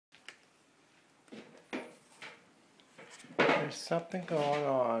There's something going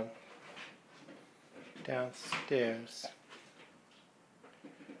on downstairs.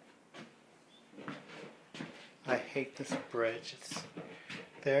 I hate this bridge. It's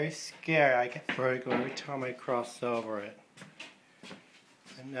very scary. I get vertigo every time I cross over it.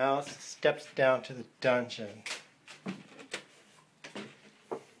 And now it steps down to the dungeon.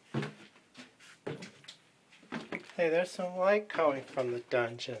 Hey, there's some light coming from the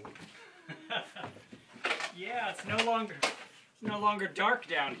dungeon. Yeah, it's no longer dark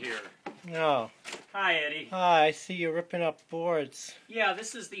down here. No. Hi, Eddie. Hi, I see you ripping up boards. Yeah,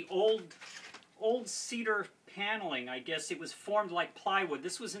 this is the old cedar paneling. I guess it was formed like plywood.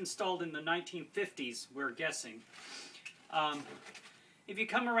 This was installed in the 1950s, we're guessing. If you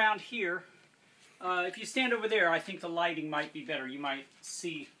come around here, if you stand over there, I think the lighting might be better. You might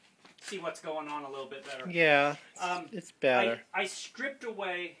see what's going on a little bit better. Yeah, it's better. I stripped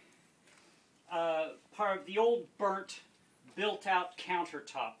away part of the old burnt, built-out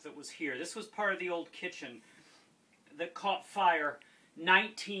countertop that was here. This was part of the old kitchen that caught fire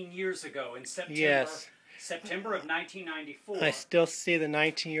 19 years ago in September. Yes. September of 1994. I still see the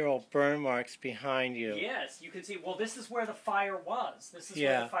 19-year-old burn marks behind you. Yes, you can see. Well, this is where the fire was. This is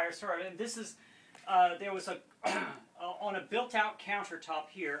Yeah. where the fire started. And this is, there was a, on a built-out countertop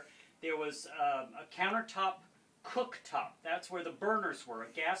here, there was a countertop cooktop. That's where the burners were, a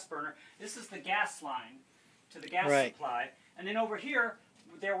gas burner. This is the gas line to the gas supply. And then over here,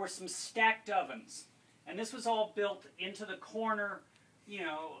 there were some stacked ovens. And this was all built into the corner, you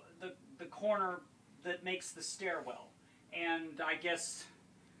know, the corner that makes the stairwell. And I guess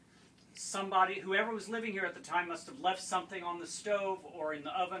whoever was living here at the time must have left something on the stove or in the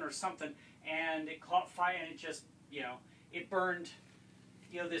oven or something, and it caught fire and it just, you know, it burned,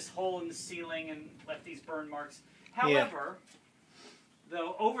 you know, this hole in the ceiling and left these burn marks. However,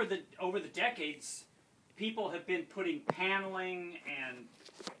 though, over the decades, people have been putting paneling and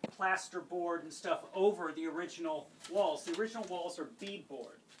plasterboard and stuff over the original walls. The original walls are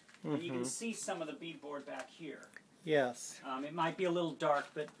beadboard. And you can see some of the beadboard back here. Yes. It might be a little dark,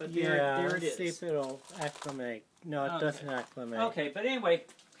 but yeah, there it is. See if it'll acclimate. No, it doesn't acclimate. Okay, but anyway,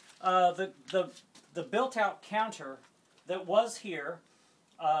 the built-out counter that was here,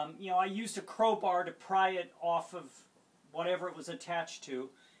 you know, I used a crowbar to pry it off of whatever it was attached to.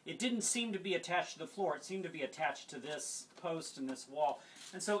 It didn't seem to be attached to the floor. It seemed to be attached to this post and this wall.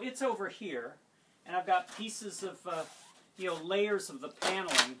 And so it's over here, and I've got pieces of, you know, layers of the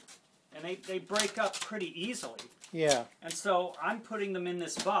paneling, and they break up pretty easily. Yeah. And so I'm putting them in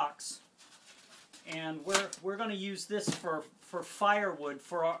this box, and we're going to use this for firewood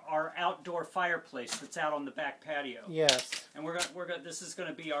for our outdoor fireplace that's out on the back patio. Yes. And this is going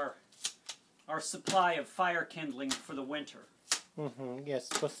to be our supply of fire kindling for the winter. Yes,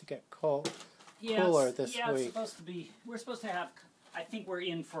 it's supposed to get cooler this week. Yeah, it's supposed to be. We're supposed to have. I think we're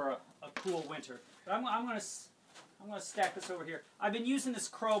in for a cool winter. But I'm going to stack this over here. I've been using this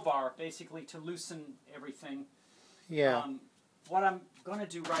crowbar basically to loosen everything. Yeah. What I'm going to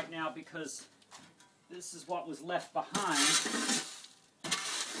do right now, because this is what was left behind,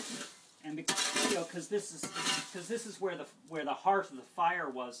 and because, you know, because this is where the heart of the fire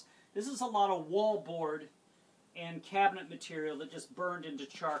was. This is a lot of wall board and cabinet material that just burned into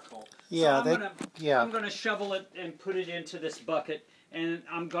charcoal. Yeah. So I'm going to shovel it and put it into this bucket, and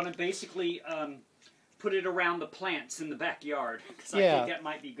I'm going to basically put it around the plants in the backyard, because I think that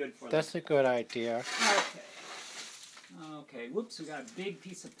might be good for them. That's a good idea. Okay. Whoops, we got a big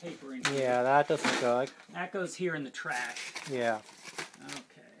piece of paper in here. Yeah, that doesn't go. That goes here in the trash. Yeah.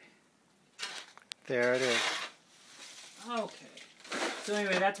 Okay. There it is. Okay. So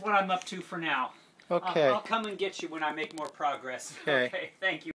anyway, that's what I'm up to for now. Okay. I'll come and get you when I make more progress. Okay. Okay, thank you.